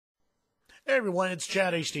Hey everyone, it's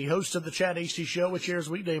Chad Hasty, host of the Chad Hasty Show, which airs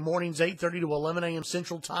weekday mornings 8:30 to 11 a.m.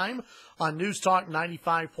 Central Time on News Talk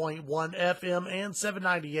 95.1 FM and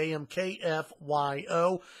 790 AM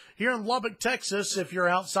KFYO. Here in Lubbock, Texas, if you're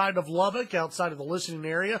outside of Lubbock, outside of the listening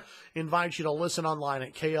area, invite you to listen online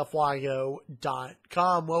at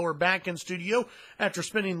KFYO.com. Well, we're back in studio after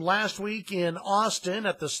spending last week in Austin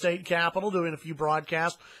at the state capitol, doing a few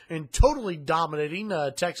broadcasts and totally dominating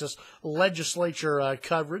Texas legislature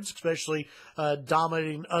coverage, especially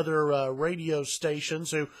dominating other radio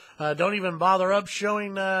stations who don't even bother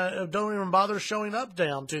showing up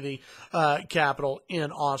down to the Capitol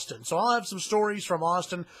in Austin. So I'll have some stories from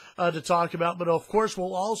Austin to talk about, but of course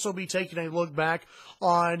we'll also be taking a look back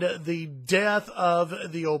on the death of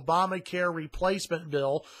the Obamacare replacement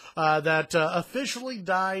bill that officially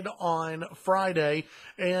died on Friday,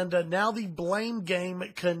 and now the blame game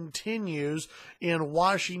continues in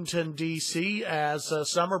Washington, D.C., as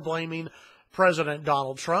some are blaming President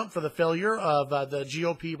Donald Trump for the failure of the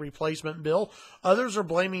GOP replacement bill. Others are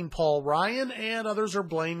blaming Paul Ryan, and others are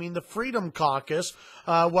blaming the Freedom Caucus,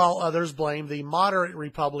 while others blame the moderate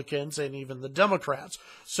Republicans and even the Democrats.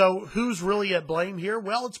 So who's really at blame here?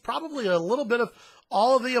 Well, it's probably a little bit of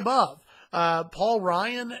all of the above. Paul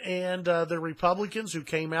Ryan and the Republicans who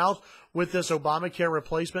came out with this Obamacare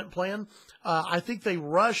replacement plan, I think they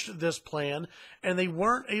rushed this plan and they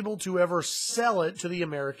weren't able to ever sell it to the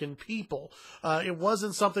American people. It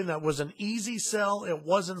wasn't something that was an easy sell. It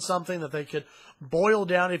wasn't something that they could boil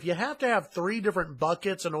down. If you have to have three different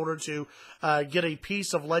buckets in order to get a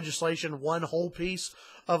piece of legislation, one whole piece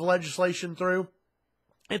of legislation through,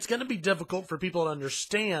 it's going to be difficult for people to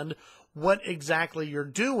understand what exactly you're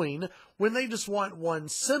doing when they just want one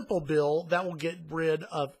simple bill that will get rid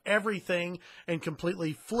of everything and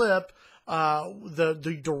completely flip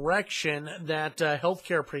the direction that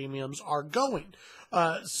healthcare premiums are going.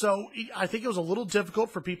 So I think it was a little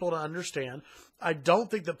difficult for people to understand. I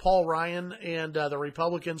don't think that Paul Ryan and the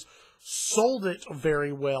Republicans sold it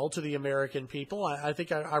very well to the American people. I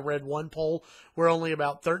think I read one poll where only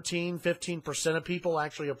about 15% of people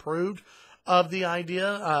actually approved of the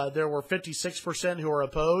idea. There were 56% who were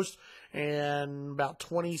opposed, and about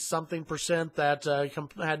 20-something% that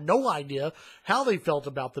had no idea how they felt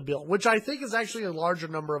about the bill, which I think is actually a larger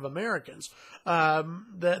number of Americans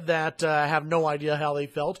that have no idea how they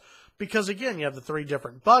felt. Because, again, you have the three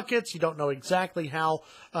different buckets. You don't know exactly how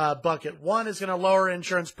bucket one is going to lower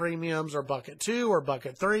insurance premiums, or bucket two, or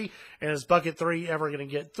bucket three. And is bucket three ever going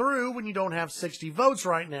to get through when you don't have 60 votes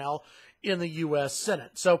right now in the U.S.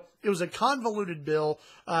 Senate? So it was a convoluted bill.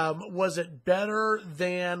 Was it better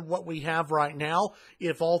than what we have right now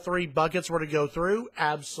if all three buckets were to go through?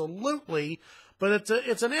 Absolutely. But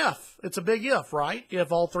it's an if. It's a big if, right?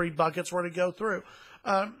 If all three buckets were to go through.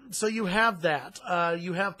 So you have that.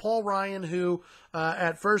 You have Paul Ryan, who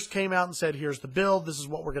at first came out and said, here's the bill, this is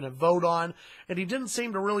what we're going to vote on. And he didn't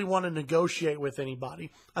seem to really want to negotiate with anybody.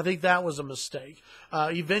 I think that was a mistake.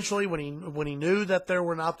 Eventually, when he knew that there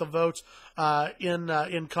were not the votes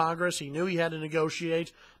in Congress, he knew he had to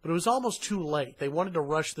negotiate, but it was almost too late. They wanted to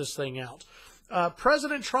rush this thing out.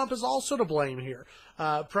 President Trump is also to blame here.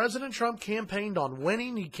 President Trump campaigned on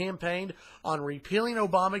winning. He campaigned on repealing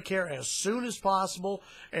Obamacare as soon as possible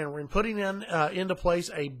and putting into place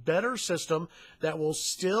a better system that will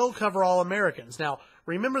still cover all Americans. Now,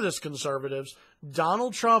 remember this, conservatives.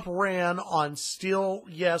 Donald Trump ran on still,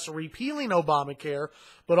 yes, repealing Obamacare,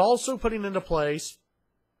 but also putting into place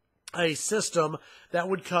a system that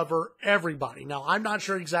would cover everybody. Now, I'm not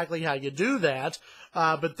sure exactly how you do that,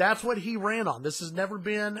 but that's what he ran on. This has never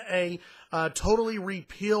been a totally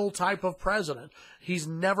repeal type of president. He's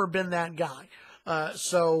never been that guy.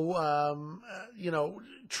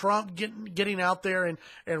 Trump getting out there and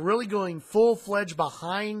really going full-fledged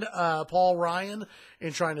behind Paul Ryan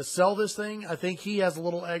and trying to sell this thing, I think he has a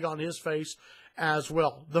little egg on his face as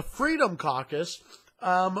well. The Freedom Caucus,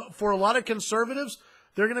 for a lot of conservatives,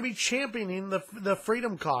 they're going to be championing the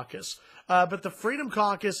Freedom Caucus. But the Freedom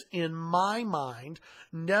Caucus, in my mind,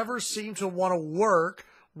 never seemed to want to work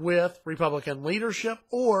with Republican leadership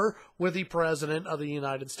or with the President of the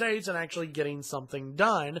United States and actually getting something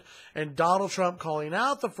done. And Donald Trump calling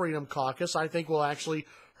out the Freedom Caucus, I think, will actually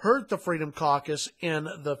hurt the Freedom Caucus in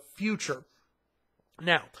the future.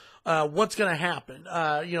 Now, what's going to happen?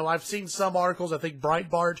 I've seen some articles. I think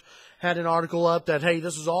Breitbart had an article up that, hey,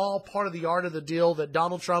 this is all part of the art of the deal, that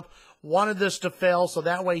Donald Trump wanted this to fail so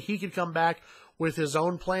that way he could come back with his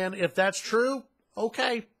own plan. If that's true,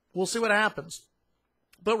 okay, we'll see what happens.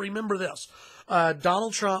 But remember this,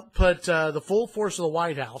 Donald Trump put the full force of the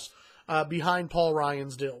White House behind Paul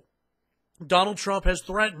Ryan's deal. Donald Trump has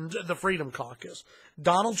threatened the Freedom Caucus.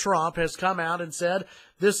 Donald Trump has come out and said,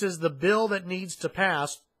 this is the bill that needs to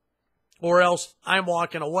pass, or else I'm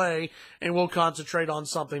walking away and we'll concentrate on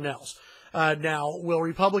something else. Now, will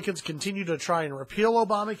Republicans continue to try and repeal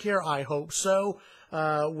Obamacare? I hope so.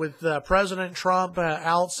 With President Trump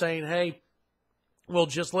out saying, hey, we'll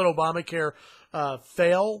just let Obamacare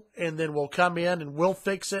fail, and then we'll come in and we'll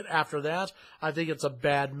fix it after that. I think it's a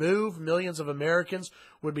bad move. Millions of Americans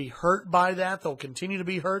would be hurt by that. They'll continue to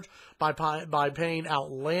be hurt by paying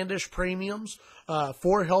outlandish premiums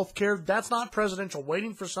for health care. That's not presidential.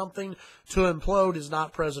 Waiting for something to implode is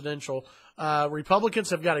not presidential.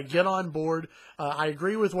 Republicans have got to get on board. I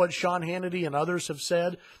agree with what Sean Hannity and others have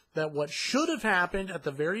said, that what should have happened at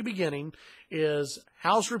the very beginning is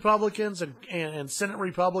House Republicans and Senate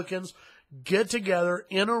Republicans get together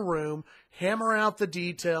in a room, hammer out the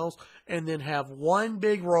details, and then have one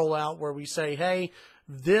big rollout where we say, hey,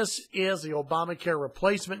 this is the Obamacare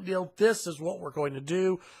replacement deal. This is what we're going to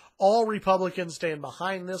do. All Republicans stand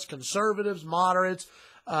behind this. Conservatives, moderates,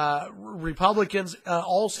 Republicans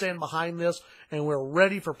all stand behind this, and we're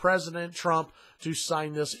ready for President Trump to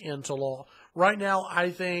sign this into law. Right now, I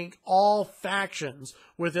think all factions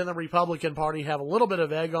within the Republican Party have a little bit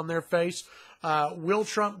of egg on their face. Will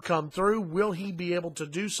Trump come through? Will he be able to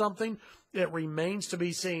do something? It remains to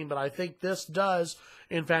be seen, but I think this does,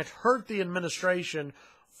 in fact, hurt the administration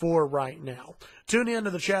for right now. Tune in to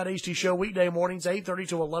the Chad Hasty Show weekday mornings, 8:30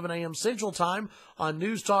 to 11 a.m. Central Time on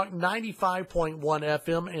News Talk 95.1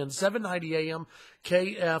 FM and 790 a.m.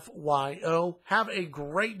 KFYO. Have a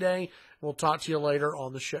great day. We'll talk to you later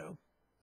on the show.